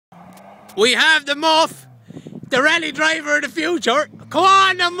We have the Muff, the rally driver of the future. Come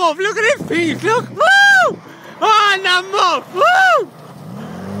on, the Muff. Look at his feet. Look. Woo! On the Muff. Woo!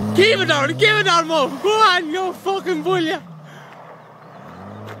 Keep it down. Give it down, Muff. Go on, you fucking bull, ya.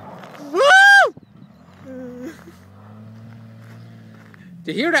 Woo!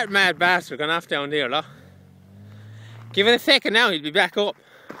 Do you hear that mad bastard going off down there, look? Give it a second now, he'll be back up.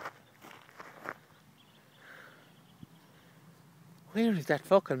 Where is that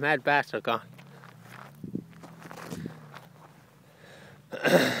fucking mad bastard gone?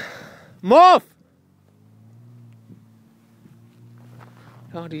 Muff!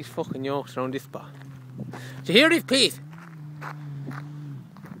 All these fucking yokes around this spot. Do you hear this piece?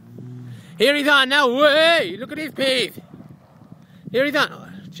 Here he's on now. Hey, look at this piece. Here he's on. Oh,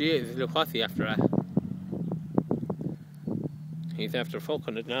 Jesus, look what's he after that? He's after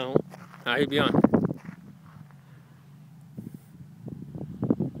fucking it now. Ah, he'll be on.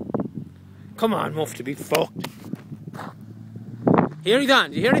 Come on, Muff, to be fucked. Here he's on.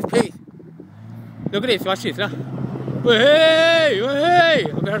 Do you hear this piece? Look at this. Watch this, look. Hey, hey!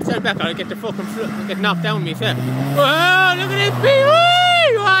 I'm gonna stand back. I'll get the fucking I'll get knocked down myself. Oh, look at this piece.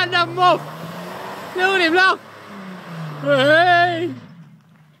 Hey, what the Muff? Look at him, look. Hey!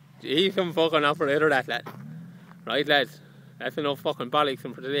 He's some fucking operator, that lad. Right, lads. That's enough fucking bollocks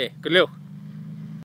for today. Good luck.